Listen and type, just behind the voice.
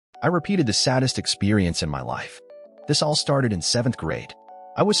I repeated the saddest experience in my life. This all started in 7th grade.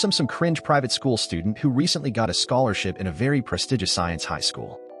 I was some cringe private school student who recently got a scholarship in a very prestigious science high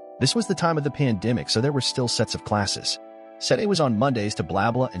school. This was the time of the pandemic, so there were still sets of classes. Set A was on Mondays to blah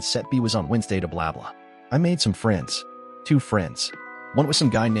blah, and Set B was on Wednesday to blah blah. I made some friends. 2 friends. One was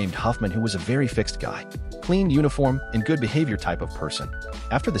some guy named Huffman who was a very fixed guy. Clean uniform and good behavior type of person.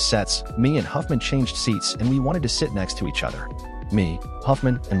 After the sets, me and Huffman changed seats and we wanted to sit next to each other. Me,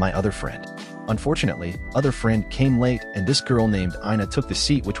 Huffman, and my other friend. Unfortunately, other friend came late and this girl named Ina took the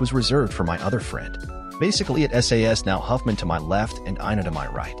seat which was reserved for my other friend. Basically at SAS now Huffman to my left and Ina to my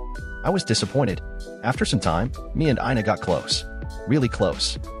right. I was disappointed. After some time, me and Ina got close. Really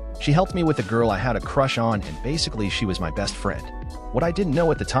close. She helped me with a girl I had a crush on and basically she was my best friend. What I didn't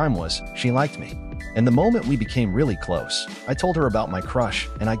know at the time was, she liked me. And the moment we became really close, I told her about my crush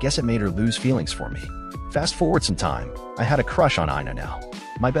and I guess it made her lose feelings for me. Fast forward some time, I had a crush on Ina now.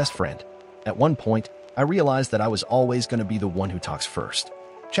 My best friend. At one point, I realized that I was always going to be the one who talks first.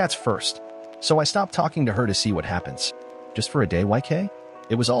 Chats first. So I stopped talking to her to see what happens. Just for a day, YK?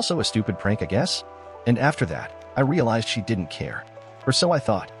 It was also a stupid prank, I guess? And after that, I realized she didn't care. Or so I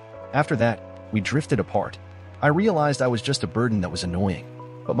thought. After that, we drifted apart. I realized I was just a burden that was annoying.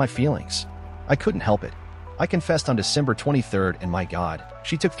 But my feelings, I couldn't help it. I confessed on December 23rd and my God,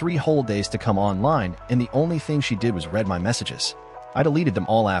 she took 3 whole days to come online and the only thing she did was read my messages. I deleted them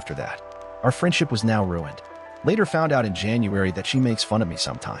all after that. Our friendship was now ruined. Later found out in January that she makes fun of me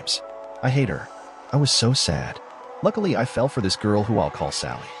sometimes. I hate her. I was so sad. Luckily, I fell for this girl who I'll call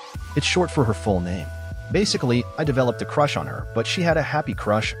Sally. It's short for her full name. Basically, I developed a crush on her, but she had a happy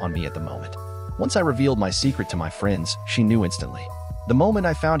crush on me at the moment. Once I revealed my secret to my friends, she knew instantly. The moment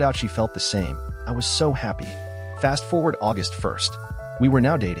I found out she felt the same, I was so happy. Fast forward August 1st. We were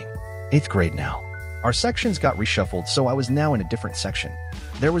now dating. 8th grade now. Our sections got reshuffled, so I was now in a different section.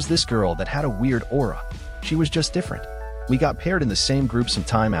 There was this girl that had a weird aura. She was just different. We got paired in the same group some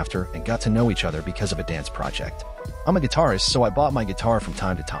time after and got to know each other because of a dance project. I'm a guitarist, so I bought my guitar from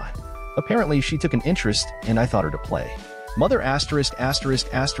time to time. Apparently, she took an interest, and I taught her to play. Mother asterisk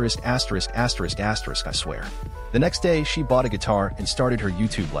asterisk asterisk asterisk asterisk asterisk, I swear. The next day, she bought a guitar and started her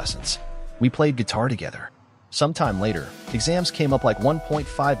YouTube lessons. We played guitar together. Sometime later, exams came up like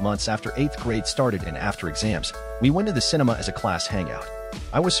 1.5 months after 8th grade started, and after exams, we went to the cinema as a class hangout.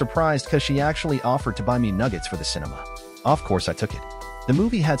 I was surprised because she actually offered to buy me nuggets for the cinema. Of course, I took it. The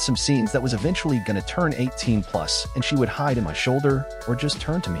movie had some scenes that was eventually gonna turn 18 plus, and she would hide in my shoulder or just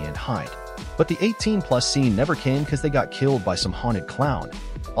turn to me and hide. But the 18 plus scene never came because they got killed by some haunted clown.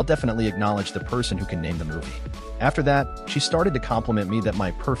 I'll definitely acknowledge the person who can name the movie. After that, she started to compliment me that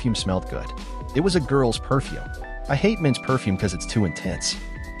my perfume smelled good. It was a girl's perfume. I hate men's perfume because it's too intense.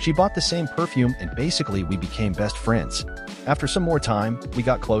 She bought the same perfume and basically we became best friends. After some more time, we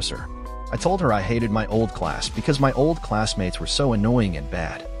got closer. I told her I hated my old class because my old classmates were so annoying and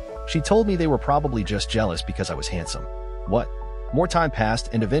bad. She told me they were probably just jealous because I was handsome. What? More time passed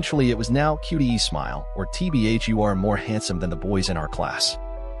and eventually it was now QTE smile or TBH, you are more handsome than the boys in our class.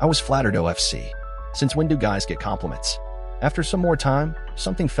 I was flattered. OFC. Since when do guys get compliments? After some more time,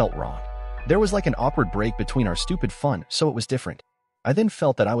 something felt wrong. There was like an awkward break between our stupid fun, so it was different. I then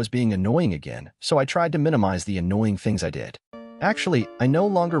felt that I was being annoying again, so I tried to minimize the annoying things I did. Actually, I no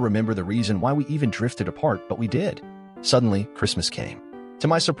longer remember the reason why we even drifted apart, but we did. Suddenly, Christmas came. To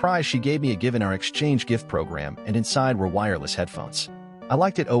my surprise, she gave me a gift in our exchange gift program, and inside were wireless headphones. I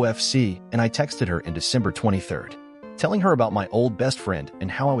liked it OFC, and I texted her in December 23rd, telling her about my old best friend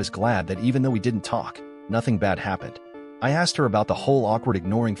and how I was glad that even though we didn't talk, nothing bad happened. I asked her about the whole awkward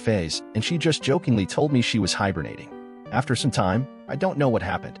ignoring phase, and she just jokingly told me she was hibernating. After some time, I don't know what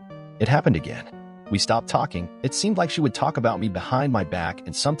happened. It happened again. We stopped talking. It seemed like she would talk about me behind my back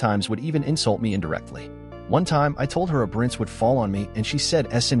and sometimes would even insult me indirectly. One time, I told her a prince would fall on me and she said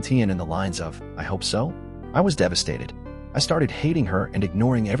SMTN in the lines of, I hope so? I was devastated. I started hating her and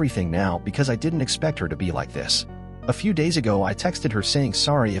ignoring everything now because I didn't expect her to be like this. A few days ago, I texted her saying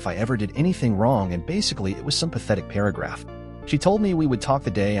sorry if I ever did anything wrong, and basically it was some pathetic paragraph. She told me we would talk the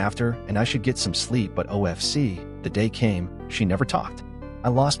day after and I should get some sleep, but OFC, the day came, she never talked. I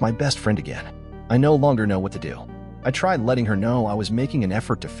lost my best friend again. I no longer know what to do. I tried letting her know I was making an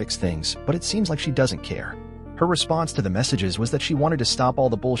effort to fix things, but it seems like she doesn't care. Her response to the messages was that she wanted to stop all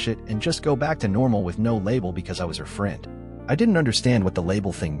the bullshit and just go back to normal with no label because I was her friend. I didn't understand what the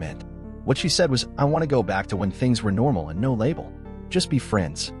label thing meant. What she said was, I want to go back to when things were normal and no label. Just be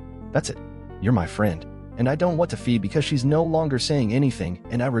friends. That's it. You're my friend. And I don't want to feed because she's no longer saying anything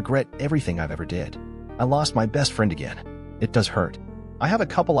and I regret everything I've ever did. I lost my best friend again. It does hurt. I have a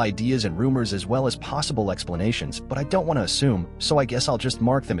couple ideas and rumors as well as possible explanations, but I don't want to assume, so I guess I'll just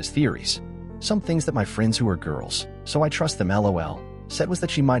mark them as theories. Some things that my friends who are girls, so I trust them lol, said was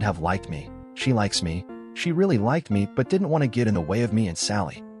that she might have liked me. She likes me. She really liked me, but didn't want to get in the way of me and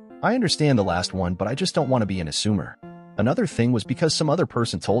Sally. I understand the last one, but I just don't want to be an assumer. Another thing was because some other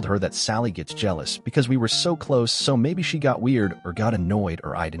person told her that Sally gets jealous because we were so close, so maybe she got weird or got annoyed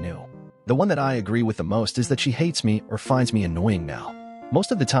or I don't know. The one that I agree with the most is that she hates me or finds me annoying now.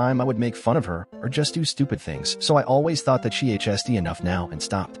 Most of the time I would make fun of her or just do stupid things, so I always thought that she HSD enough now and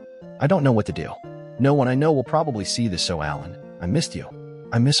stopped. I don't know what to do. No one I know will probably see this, so Alan, I missed you.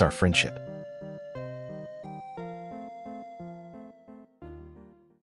 I miss our friendship.